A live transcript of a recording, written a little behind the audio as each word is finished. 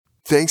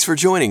Thanks for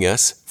joining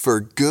us for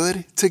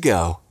Good to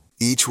Go.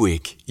 Each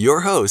week,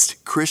 your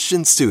host,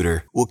 Christian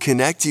Studer, will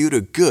connect you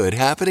to good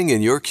happening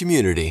in your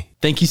community.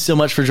 Thank you so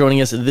much for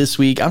joining us this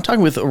week. I'm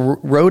talking with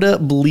Rhoda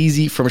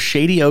Bleasy from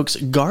Shady Oaks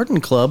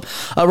Garden Club.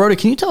 Rhoda,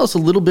 can you tell us a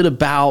little bit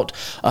about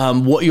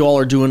what you all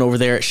are doing over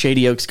there at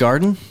Shady Oaks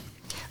Garden?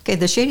 Okay,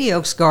 the Shady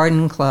Oaks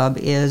Garden Club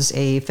is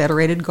a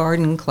federated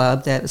garden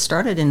club that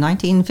started in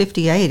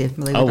 1958,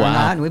 believe it or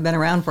not. We've been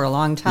around for a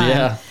long time.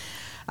 Yeah.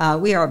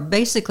 We are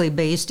basically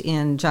based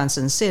in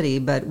Johnson City,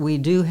 but we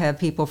do have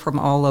people from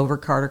all over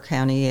Carter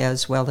County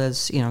as well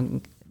as,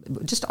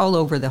 just all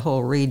over the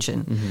whole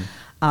region.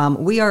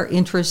 Mm-hmm. We are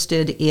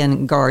interested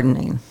in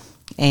gardening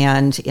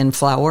and in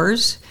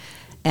flowers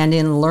and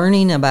in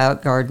learning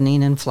about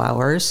gardening and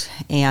flowers.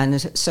 And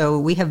so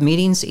we have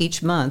meetings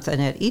each month,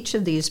 and at each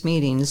of these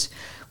meetings,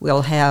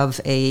 we'll have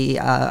a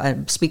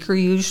speaker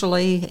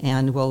usually,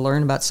 and we'll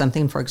learn about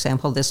something. For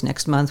example, this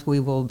next month we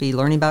will be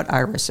learning about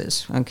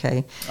irises,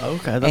 okay?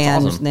 Okay, that's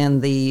and awesome. And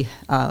then the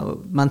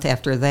month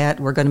after that,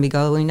 we're going to be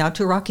going out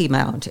to Rocky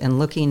Mount and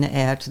looking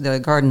at the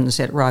gardens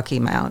at Rocky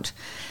Mount.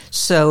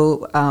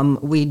 So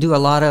we do a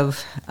lot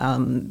of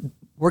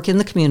work in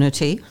the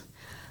community.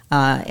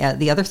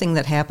 The other thing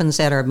that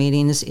happens at our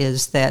meetings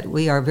is that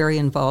we are very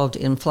involved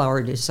in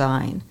flower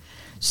design.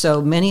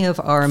 So many of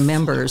our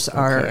members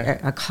are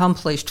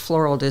accomplished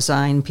floral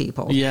design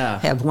people. Yeah.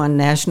 Have won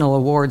national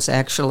awards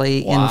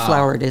actually in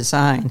flower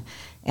design.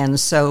 And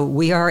so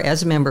we are,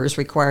 as members,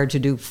 required to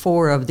do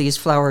 4 of these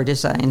flower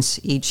designs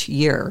each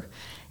year.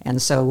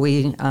 And so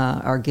we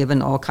are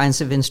given all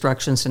kinds of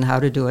instructions on how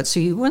to do it. So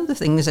one of the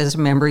things as a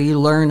member, you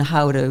learn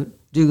how to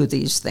do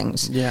these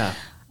things. Yeah.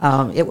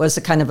 It was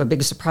a kind of a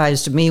big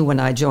surprise to me when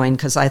I joined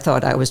because I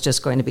thought I was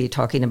just going to be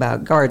talking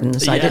about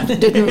gardens. Yeah. I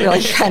didn't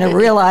really kind of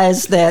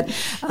realize that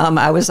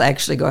I was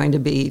actually going to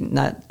be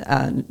not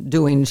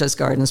doing just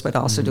gardens, but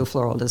also do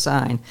floral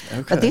design.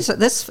 Okay. But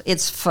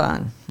it's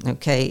fun.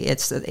 Okay,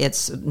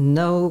 it's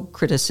no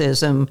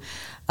criticism.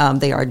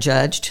 They are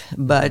judged,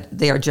 but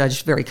they are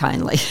judged very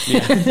kindly.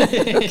 Yeah.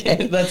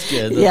 Okay. That's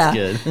good.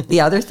 That's good. The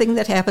other thing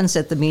that happens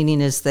at the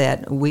meeting is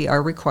that we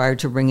are required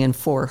to bring in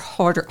 4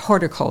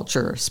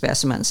 horticulture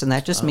specimens, and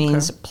that just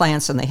means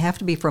plants, and they have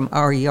to be from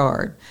our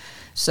yard.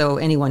 So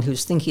anyone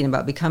who's thinking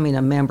about becoming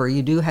a member,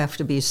 you do have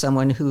to be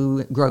someone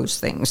who grows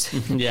things.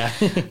 Yeah.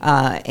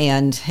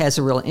 And has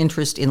a real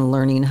interest in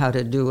learning how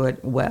to do it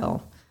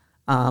well.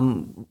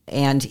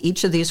 And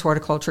each of these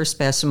horticulture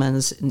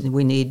specimens,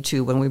 we need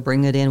to, when we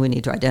bring it in, we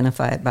need to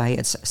identify it by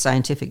its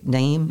scientific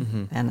name.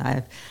 Mm-hmm.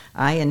 And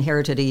I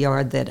inherited a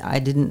yard that I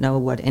didn't know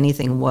what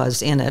anything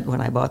was in it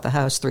when I bought the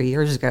house 3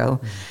 years ago.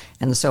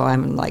 Mm-hmm. And so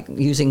I'm like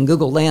using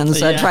Google Lens,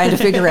 trying to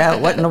figure out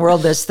what in the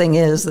world this thing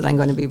is that I'm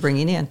going to be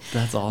bringing in.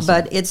 That's awesome.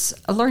 But it's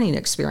a learning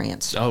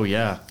experience. Oh,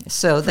 yeah.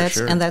 So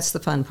that's the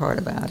fun part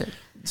about it.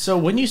 So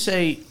when you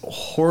say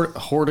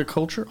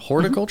horticulture?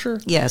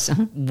 Mm-hmm. Yes.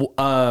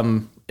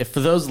 Mm-hmm. If for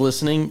those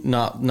listening,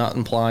 not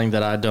implying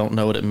that I don't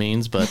know what it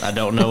means, but I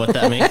don't know what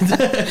that means.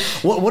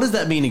 What does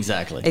that mean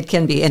exactly? It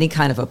can be any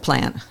kind of a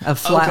plant, a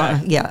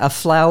flower, a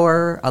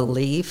flower, a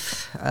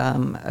leaf,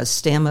 a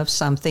stem of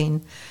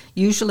something.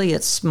 Usually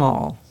it's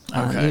small.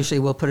 Usually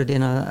we'll put it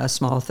in a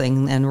small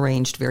thing and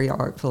arranged very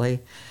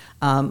artfully.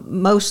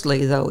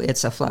 Mostly, though,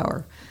 it's a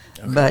flower.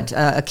 Okay. But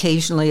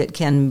occasionally it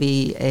can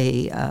be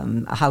a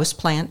house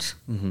plant,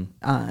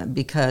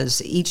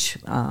 because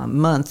each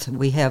month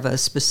we have a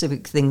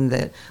specific thing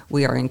that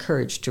we are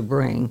encouraged to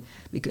bring,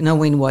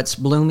 knowing what's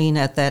blooming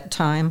at that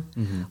time.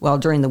 Mm-hmm. Well,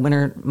 during the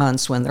winter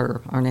months when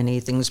there aren't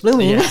any things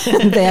blooming,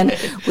 then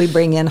we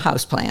bring in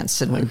house plants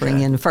and we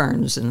bring in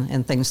ferns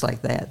and things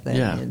like that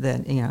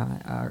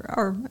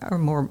are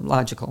more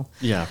logical.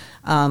 Yeah.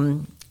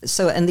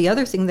 So, and the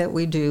other thing that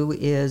we do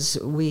is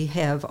we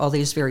have all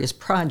these various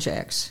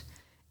projects.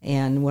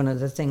 And one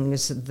of the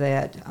things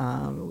that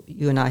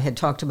you and I had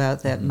talked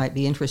about that might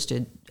be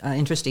interesting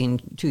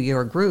to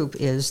your group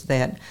is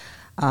that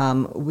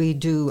we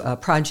do a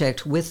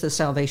project with the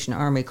Salvation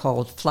Army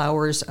called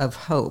Flowers of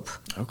Hope.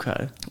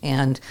 Okay.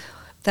 And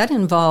that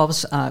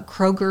involves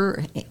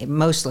Kroger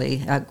mostly.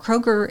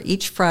 Kroger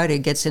each Friday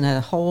gets in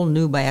a whole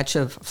new batch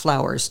of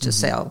flowers to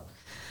sell.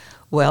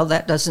 Well,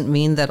 that doesn't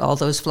mean that all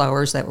those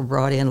flowers that were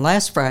brought in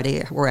last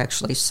Friday were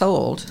actually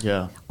sold,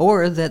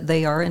 or that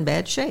they are in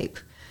bad shape,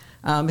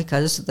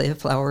 because the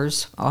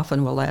flowers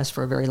often will last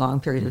for a very long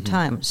period of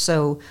time.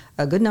 So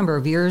a good number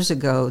of years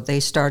ago, they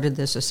started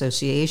this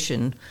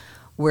association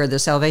where the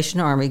Salvation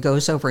Army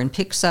goes over and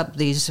picks up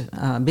these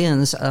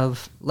bins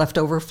of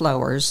leftover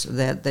flowers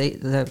that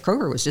the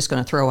Kroger was just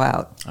going to throw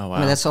out. Oh, wow. I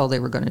mean, that's all they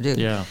were going to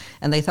do. Yeah.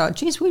 And they thought,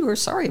 geez, we were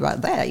sorry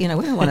about that. We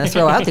don't want to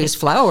throw out these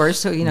flowers,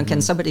 so,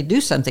 can somebody do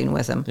something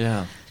with them?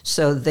 Yeah.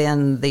 So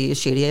then the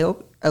Shady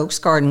Oaks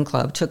Garden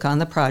Club took on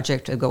the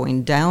project of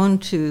going down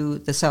to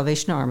the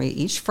Salvation Army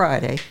each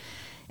Friday.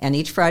 And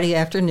each Friday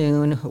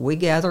afternoon, we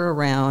gather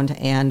around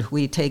and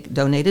we take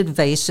donated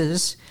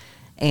vases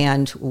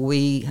and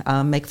we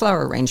make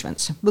flower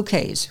arrangements,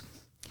 bouquets.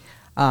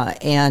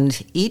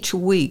 And each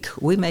week,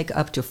 we make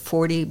up to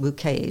 40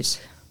 bouquets.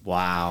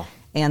 Wow.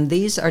 And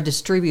these are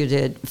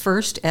distributed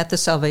first at the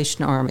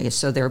Salvation Army.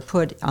 So they're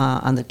put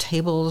on the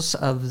tables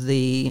of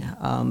the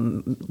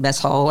mess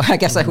hall. I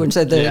guess I wouldn't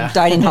say the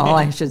dining hall,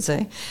 I should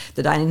say.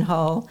 The dining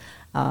hall,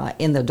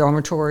 in the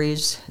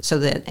dormitories, so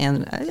that,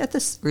 and at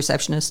the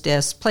receptionist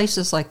desk,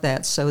 places like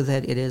that, so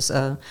that it is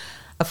a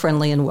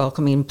friendly and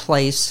welcoming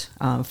place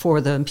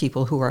for the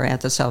people who are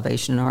at the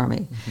Salvation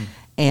Army.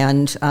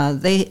 And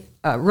they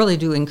really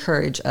do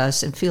encourage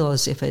us and feel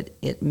as if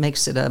it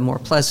makes it a more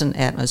pleasant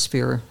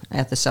atmosphere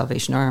at the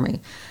Salvation Army.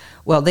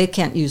 Well, they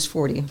can't use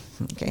 40.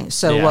 Okay,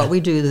 so what we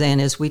do then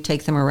is we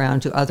take them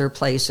around to other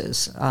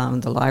places,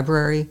 the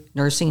library,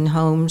 nursing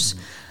homes,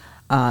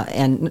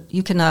 and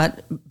you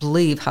cannot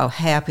believe how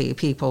happy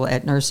people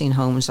at nursing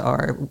homes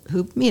are.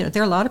 Who,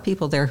 there are a lot of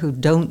people there who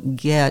don't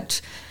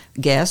get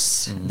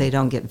guests, they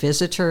don't get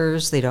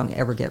visitors, they don't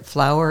ever get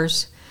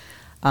flowers.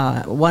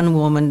 One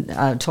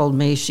woman told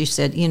me, she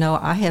said,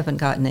 I haven't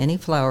gotten any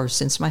flowers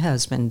since my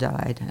husband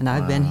died, and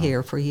I've been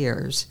here for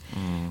years.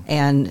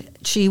 And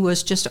she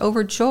was just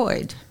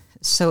overjoyed.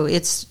 So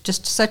it's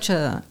just such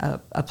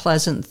a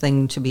pleasant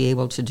thing to be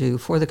able to do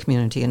for the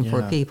community and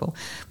for people.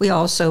 We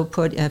also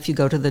put, if you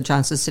go to the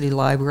Johnson City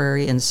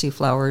Library and see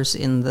flowers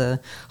in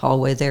the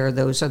hallway there,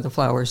 those are the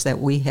flowers that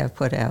we have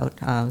put out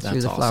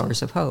through the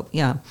Flowers of Hope.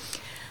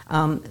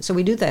 So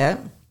we do that.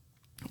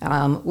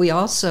 We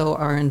also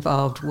are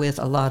involved with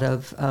a lot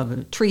of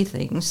tree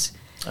things.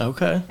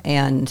 Okay.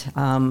 And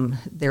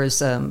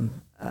there's a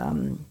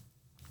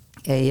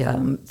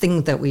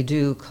thing that we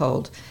do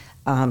called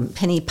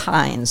Penny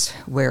Pines,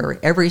 where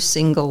every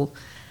single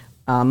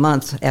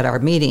month at our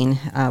meeting,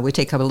 we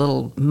take up a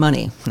little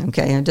money,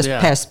 okay, and just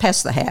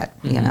pass the hat,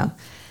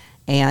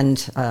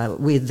 And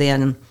we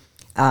then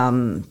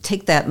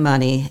take that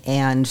money,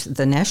 and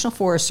the National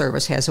Forest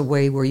Service has a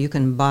way where you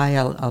can buy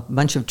a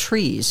bunch of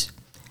trees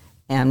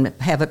and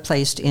have it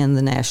placed in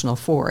the National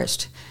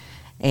Forest.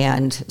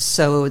 And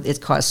so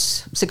it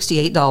costs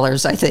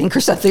 $68, I think, or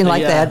something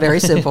like that, very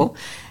simple.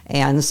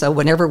 And so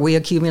whenever we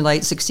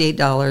accumulate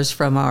 $68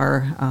 from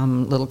our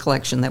little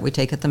collection that we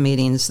take at the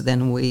meetings,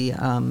 then we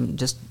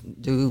just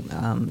do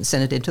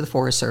send it into the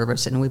Forest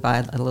Service, and we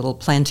buy a little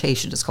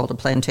plantation. It's called a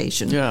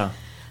plantation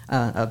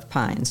of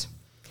pines.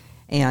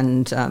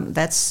 And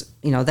that's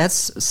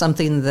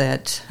something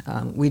that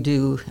we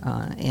do,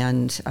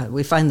 and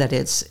we find that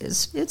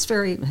it's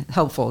very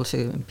helpful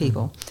to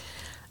people.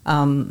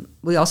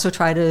 We also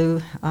try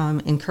to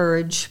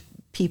encourage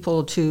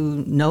people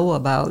to know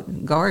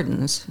about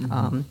gardens,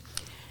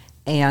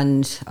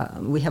 and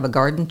we have a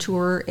garden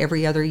tour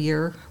every other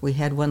year. We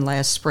had one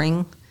last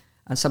spring.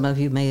 Some of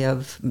you may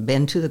have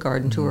been to the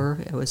garden tour.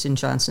 It was in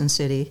Johnson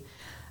City.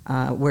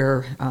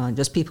 Where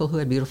just people who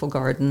had beautiful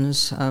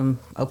gardens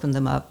opened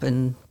them up,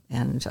 and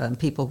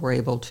people were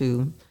able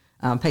to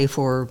pay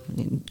for,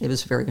 it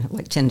was very,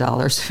 like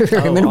 $10,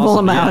 very minimal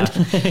amount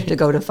to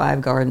go to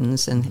 5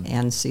 gardens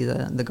and see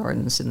the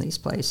gardens in these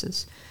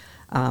places.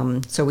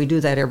 So we do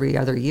that every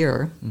other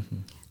year.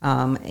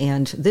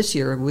 And this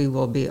year we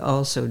will be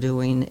also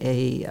doing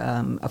a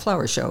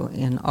flower show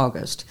in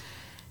August.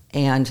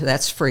 And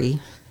that's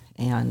free,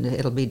 and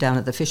it'll be down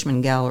at the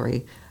Fishman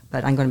Gallery.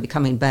 But I'm going to be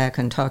coming back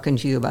and talking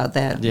to you about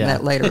that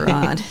later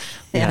on,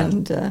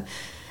 and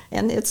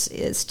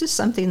it's just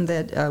something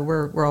that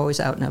we're always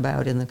out and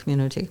about in the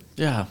community.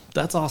 Yeah,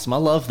 that's awesome. I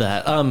love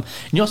that.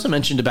 You also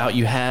mentioned about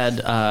you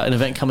had an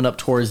event coming up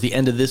towards the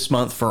end of this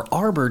month for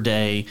Arbor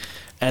Day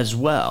as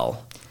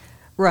well.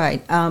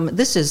 Right.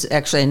 This is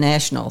actually a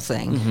national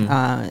thing,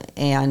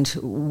 and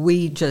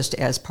we just,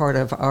 as part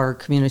of our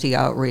community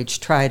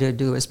outreach, try to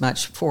do as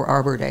much for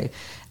Arbor Day.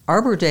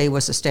 Arbor Day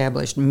was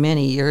established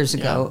many years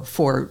ago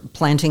for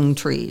planting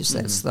trees.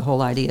 That's the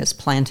whole idea, is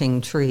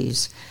planting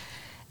trees.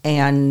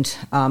 And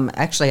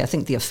actually, I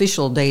think the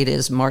official date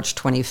is March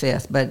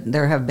 25th, but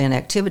there have been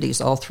activities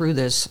all through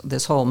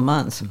this whole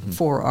month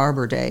for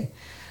Arbor Day.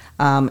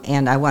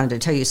 And I wanted to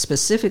tell you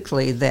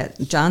specifically that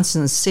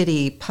Johnson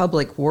City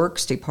Public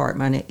Works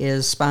Department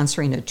is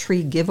sponsoring a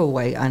tree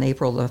giveaway on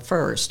April the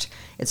 1st.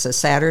 It's a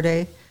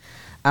Saturday.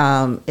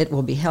 It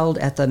will be held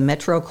at the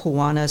Metro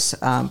Kiwanis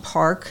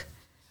Park,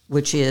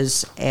 which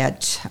is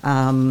at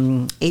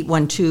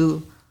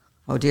 812,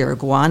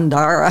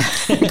 Guandana,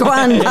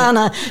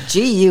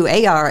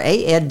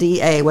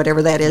 Guaranda,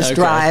 whatever that is,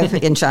 Drive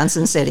in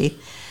Johnson City.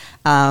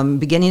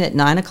 Beginning at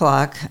 9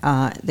 o'clock,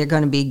 they're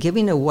going to be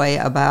giving away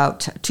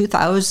about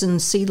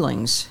 2,000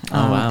 seedlings.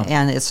 Wow.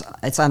 And it's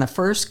on a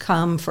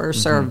first-come,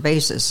 first-served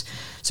basis.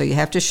 So you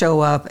have to show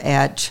up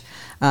at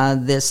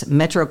this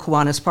Metro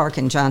Kiwanis Park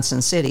in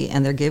Johnson City,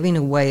 and they're giving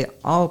away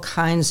all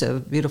kinds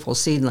of beautiful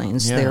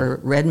seedlings. They're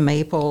red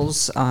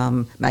maples,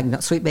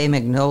 sweet bay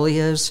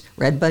magnolias,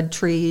 redbud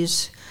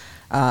trees,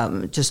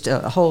 just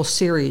a whole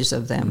series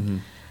of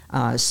them.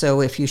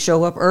 So if you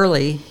show up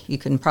early, you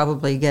can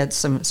probably get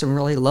some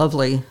really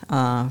lovely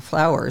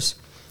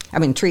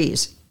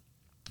trees.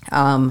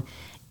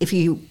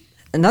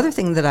 Another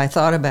thing that I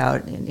thought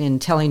about in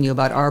telling you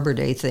about Arbor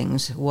Day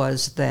things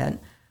was that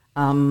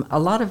a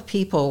lot of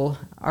people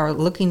are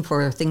looking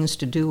for things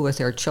to do with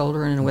their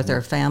children and with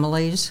their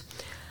families.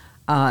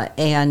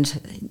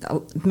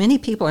 And many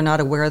people are not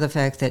aware of the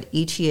fact that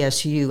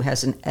ETSU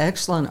has an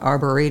excellent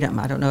arboretum.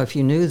 I don't know if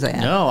you knew that.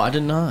 No, I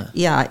did not.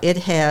 Yeah, it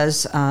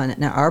has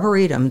an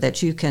arboretum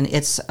that you can,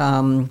 it's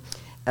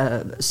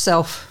a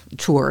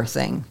self-tour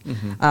thing.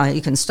 Mm-hmm.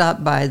 You can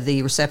stop by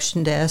the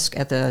reception desk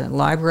at the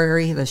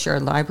library, the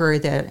shared library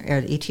there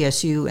at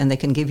ETSU, and they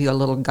can give you a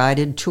little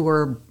guided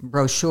tour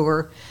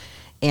brochure,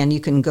 and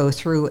you can go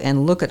through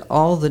and look at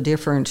all the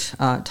different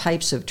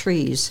types of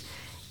trees.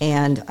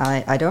 And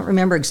I don't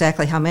remember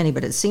exactly how many,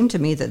 but it seemed to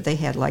me that they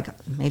had like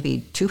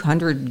maybe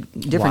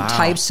 200 different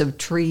types of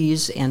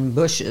trees and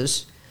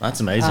bushes. That's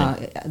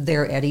amazing.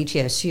 There at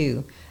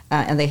ETSU.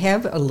 And they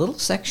have a little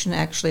section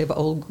actually of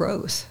old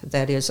growth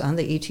that is on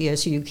the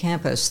ETSU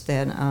campus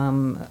that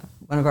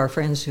one of our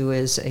friends who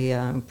is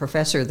a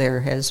professor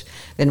there has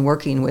been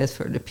working with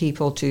for the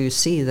people to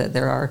see that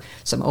there are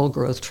some old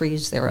growth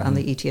trees there on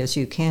the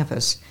ETSU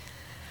campus.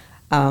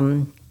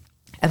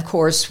 Of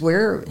course,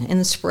 we're in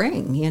the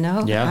spring, you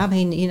know. Yeah. I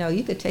mean, you know,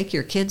 you could take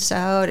your kids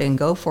out and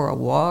go for a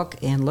walk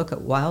and look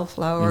at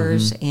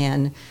wildflowers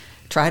and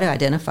try to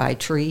identify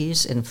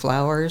trees and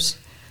flowers.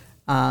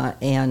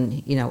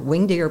 And, you know,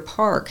 Winged Deer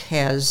Park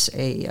has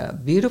a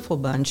beautiful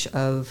bunch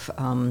of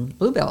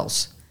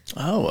bluebells.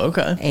 Oh,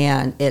 okay.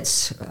 And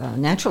it's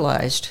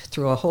naturalized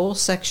through a whole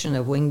section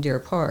of Winged Deer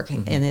Park.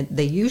 And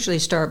they usually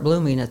start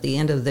blooming at the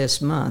end of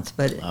this month,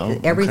 but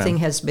everything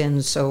has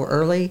been so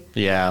early.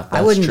 Yeah, that's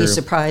I wouldn't true. be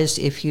surprised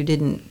if you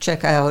didn't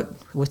check out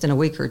within a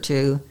week or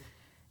two.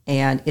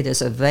 And it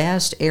is a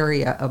vast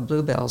area of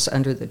bluebells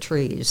under the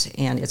trees,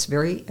 and it's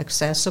very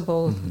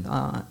accessible,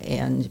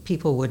 and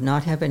people would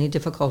not have any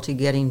difficulty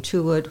getting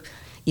to it,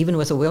 even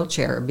with a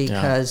wheelchair,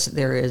 because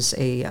there is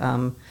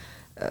a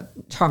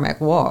tarmac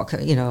walk,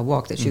 you know, a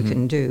walk that you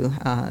can do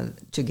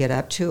to get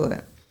up to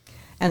it.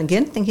 And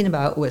again, thinking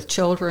about with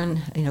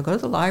children, you know, go to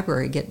the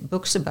library, get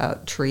books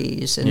about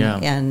trees,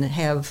 and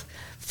have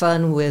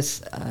fun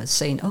with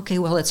saying, okay,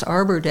 well, it's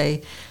Arbor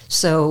Day,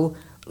 so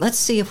let's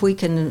see if we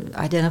can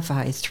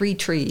identify 3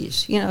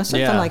 trees, you know,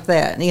 something like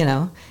that, you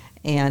know,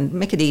 and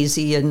make it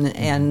easy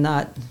and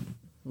not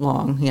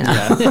long, you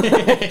know.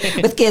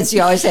 Yeah. With kids,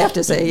 you always have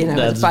to say, you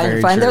know,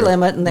 find their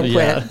limit and then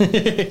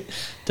quit.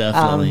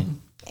 Definitely.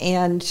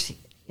 And,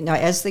 you know,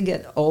 as they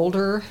get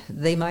older,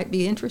 they might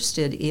be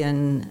interested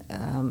in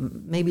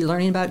maybe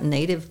learning about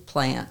native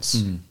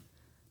plants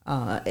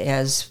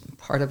as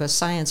part of a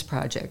science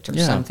project or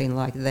something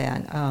like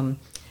that.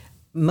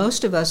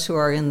 Most of us who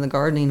are in the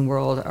gardening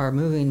world are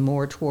moving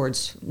more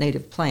towards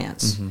native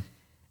plants.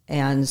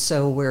 And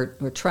so we're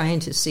trying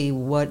to see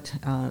what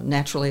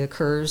naturally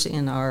occurs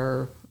in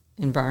our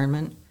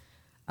environment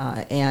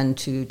and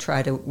to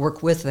try to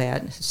work with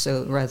that,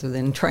 so rather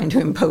than trying to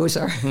impose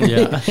our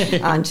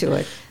onto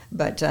it.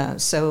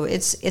 But so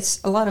it's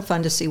a lot of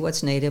fun to see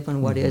what's native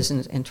and what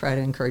isn't, and try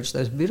to encourage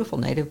those beautiful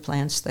native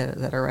plants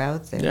that are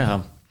out there.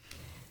 Yeah.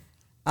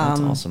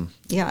 That's awesome.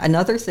 Yeah,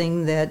 another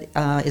thing that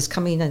is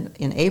coming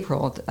in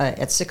April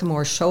at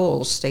Sycamore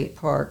Shoals State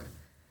Park,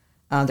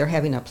 they're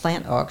having a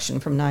plant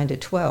auction from 9 to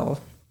 12.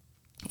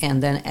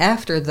 And then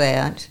after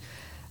that,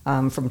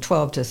 from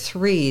 12 to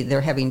 3,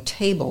 they're having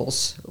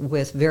tables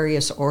with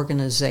various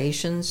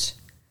organizations,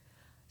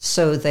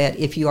 so that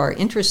if you are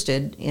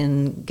interested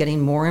in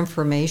getting more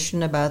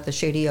information about the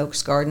Shady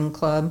Oaks Garden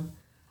Club,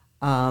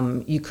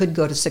 you could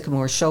go to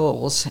Sycamore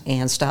Shoals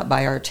and stop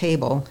by our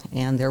table,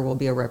 and there will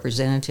be a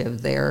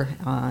representative there,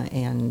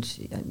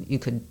 and you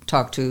could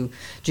talk to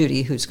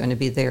Judy, who's going to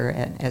be there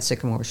at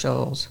Sycamore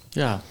Shoals.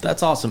 Yeah,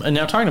 that's awesome. And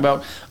now talking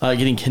about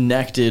getting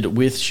connected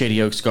with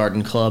Shady Oaks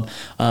Garden Club,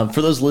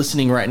 for those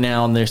listening right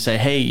now and they say,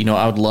 hey, you know,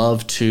 I would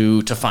love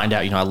to find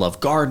out, you know, I love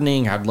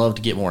gardening, I'd love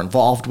to get more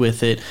involved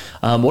with it.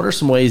 What are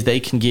some ways they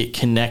can get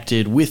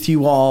connected with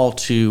you all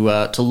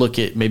to look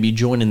at maybe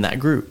joining that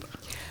group?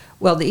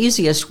 Well, the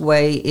easiest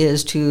way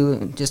is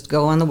to just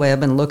go on the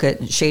web and look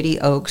at Shady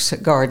Oaks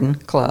Garden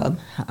Club.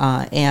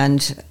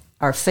 And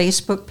our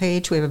Facebook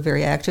page, we have a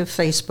very active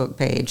Facebook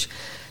page.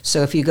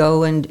 So if you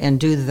go and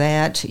do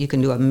that, you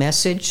can do a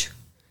message,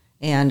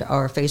 and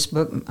our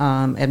Facebook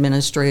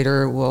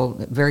administrator will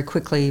very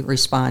quickly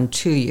respond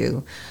to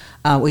you.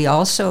 We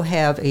also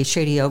have a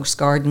Shady Oaks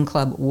Garden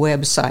Club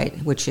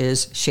website, which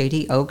is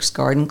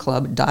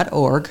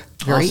shadyoaksgardenclub.org.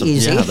 Very awesome.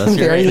 easy. Yeah, that's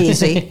very great.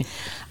 easy.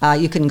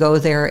 You can go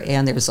there,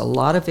 and there's a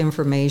lot of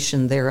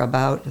information there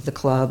about the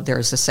club.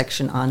 There's a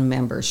section on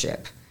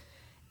membership.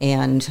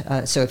 And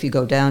so if you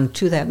go down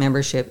to that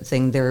membership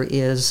thing, there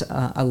is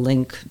a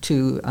link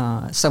to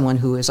someone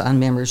who is on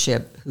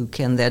membership who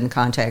can then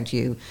contact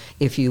you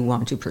if you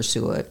want to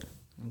pursue it.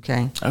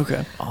 Okay?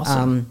 Okay,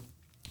 awesome.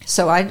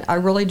 So I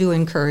really do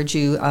encourage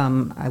you.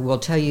 I will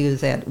tell you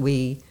that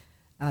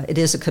it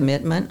is a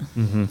commitment.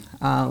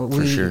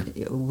 For sure.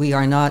 We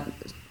are not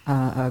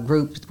a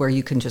group where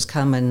you can just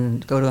come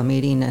and go to a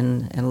meeting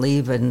and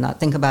leave and not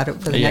think about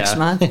it for the next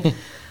month.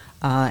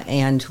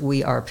 And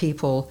we are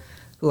people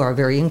who are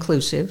very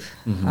inclusive.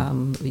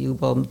 You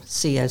will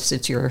see, as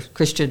it's your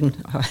Christian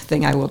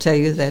thing, I will tell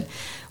you that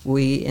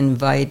we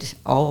invite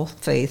all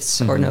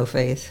faiths or no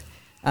faith.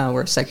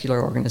 We're a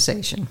secular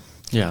organization.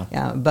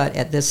 Yeah. But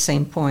at this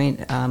same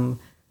point,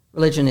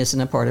 religion isn't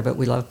a part of it.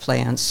 We love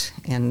plants,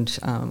 and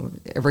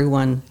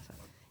everyone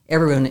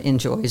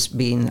enjoys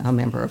being a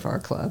member of our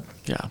club.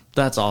 Yeah,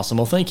 that's awesome.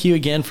 Well, thank you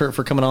again for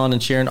coming on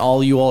and sharing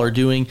all you all are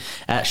doing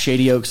at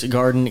Shady Oaks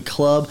Garden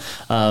Club,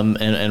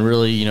 and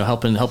really,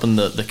 helping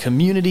the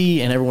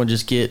community and everyone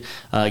just get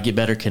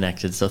better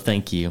connected. So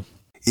thank you.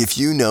 If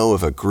you know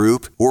of a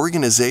group,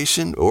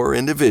 organization, or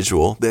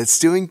individual that's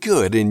doing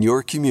good in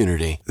your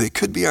community, they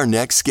could be our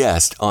next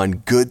guest on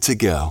Good to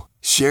Go.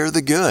 Share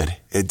the good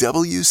at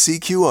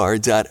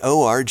wcqr.org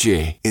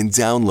and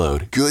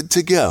download Good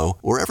to Go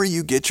wherever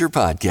you get your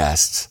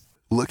podcasts.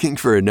 Looking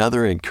for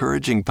another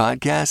encouraging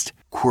podcast?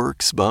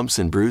 Quirks, Bumps,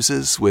 and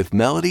Bruises with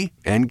Melody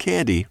and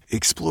Candy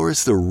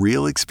explores the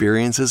real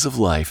experiences of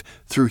life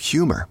through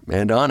humor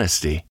and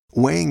honesty,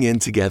 weighing in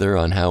together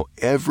on how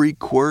every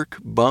quirk,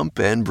 bump,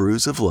 and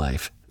bruise of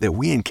life that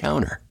we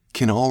encounter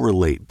can all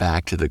relate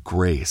back to the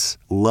grace,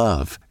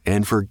 love,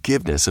 and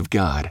forgiveness of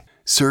God.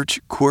 Search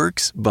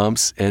Quirks,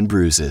 Bumps, and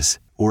Bruises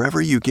wherever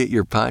you get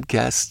your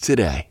podcasts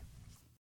today.